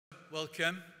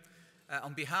welcome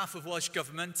on behalf of Welsh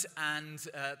Government and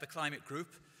the Climate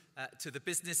Group to the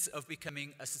business of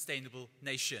becoming a sustainable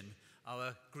nation,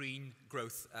 our Green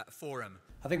Growth Forum.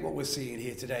 I think what we're seeing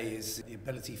here today is the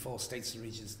ability for states and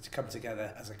regions to come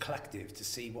together as a collective to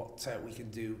see what we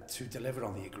can do to deliver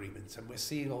on the agreement. And we're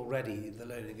seeing already the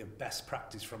learning of best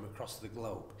practice from across the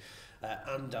globe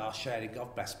and our sharing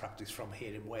of best practice from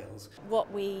here in Wales.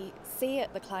 What we see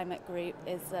at the Climate Group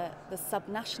is that the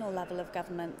subnational level of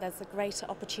government, there's a greater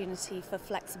opportunity for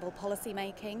flexible policy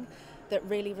making that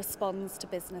really responds to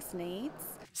business needs.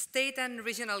 State and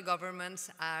regional governments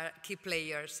are key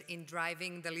players in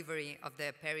driving delivery of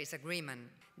the Paris Agreement.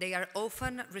 They are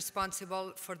often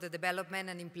responsible for the development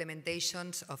and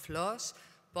implementations of laws,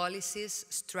 policies,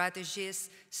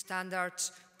 strategies,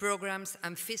 standards, programs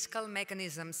and fiscal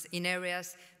mechanisms in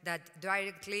areas that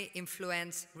directly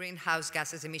influence greenhouse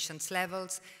gases emissions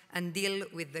levels and deal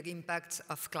with the impacts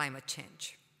of climate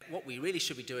change. What we really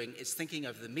should be doing is thinking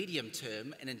over the medium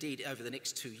term and indeed over the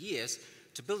next 2 years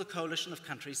to build a coalition of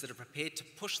countries that are prepared to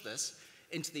push this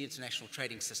into the international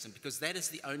trading system, because that is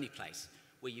the only place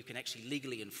where you can actually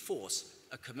legally enforce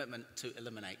a commitment to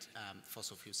eliminate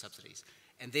fossil fuel subsidies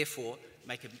and therefore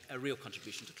make a real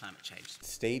contribution to climate change.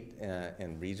 State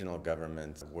and regional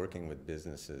governments working with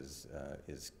businesses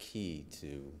is key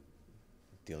to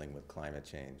dealing with climate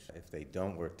change. If they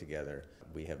don't work together,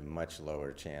 we have a much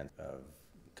lower chance of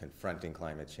confronting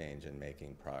climate change and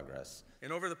making progress.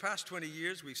 And over the past 20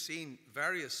 years, we've seen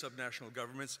various subnational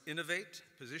governments innovate,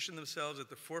 position themselves at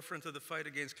the forefront of the fight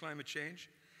against climate change,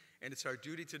 and it's our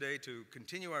duty today to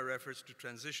continue our efforts to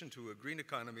transition to a green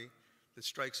economy that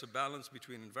strikes a balance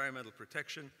between environmental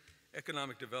protection,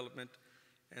 economic development,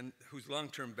 and whose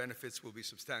long-term benefits will be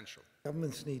substantial.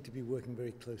 Governments need to be working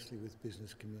very closely with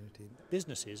business community.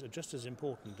 Businesses are just as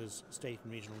important as state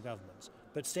and regional governments,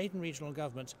 but state and regional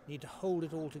governments need to hold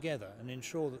it all together and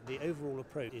ensure that the overall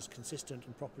approach is consistent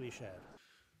and properly shared.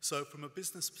 So from a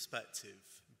business perspective,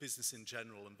 business in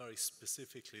general and very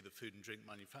specifically the food and drink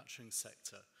manufacturing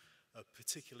sector are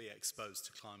particularly exposed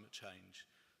to climate change.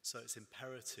 So it's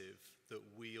imperative that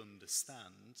we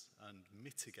understand and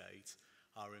mitigate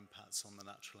our impacts on the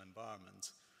natural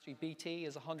environment. BT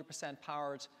is 100%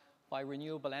 powered by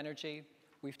renewable energy.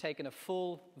 We've taken a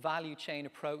full value chain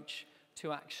approach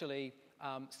to actually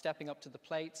stepping up to the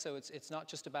plate. So it's not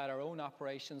just about our own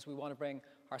operations. We want to bring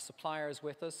our suppliers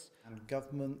with us. And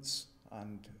governments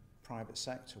and private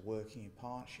sector working in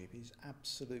partnership is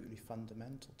absolutely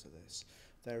fundamental to this.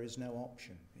 There is no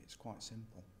option. It's quite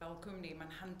simple. Fel Cymru, mae'n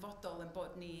hanfodol yn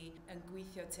bod ni yn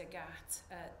gweithio tuag at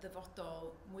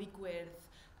dyfodol mwy gwyrdd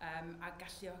a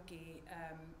galluogi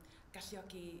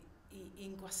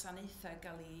i'n gwasanaethau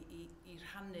gael I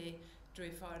rhannu drwy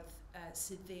ffordd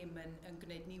sydd ddim yn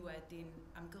gwneud niwed i'n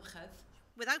amgylchedd.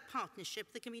 Without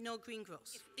partnership, there can be no green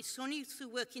growth. It's only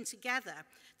through working together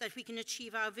that we can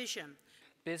achieve our vision.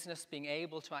 Business being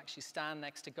able to actually stand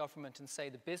next to government and say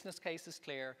the business case is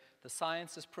clear, the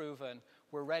science is proven,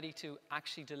 we're ready to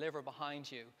actually deliver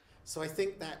behind you. So I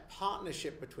think that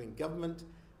partnership between government,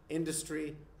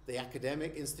 industry, the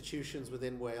academic institutions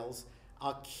within Wales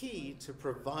are key to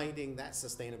providing that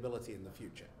sustainability in the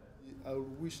future. I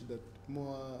wish that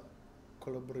more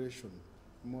collaboration,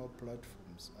 more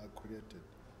platforms are created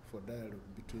for dialogue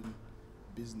between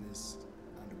business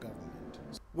and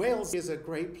government. Wales is a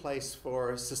great place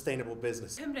for sustainable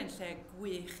business. Cymru'n lle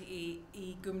gwych I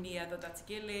gwmnïau ddod at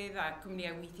gilydd a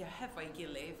gwmnïau weithio hefo'i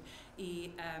gilydd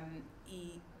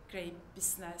I greu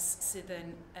busnes sydd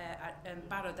yn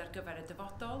barod ar gyfer y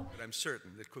dyfodol. I'm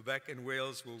certain that Quebec and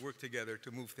Wales will work together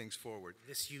to move things forward.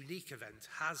 This unique event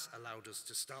has allowed us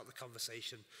to start the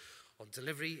conversation on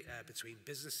delivery between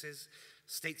businesses,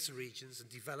 states and regions and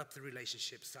develop the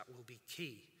relationships that will be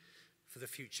key for the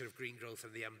future of green growth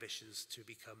and the ambitions to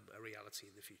become a reality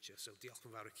in the future. So diolch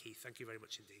yn fawr I Keith. Thank you very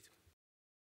much indeed.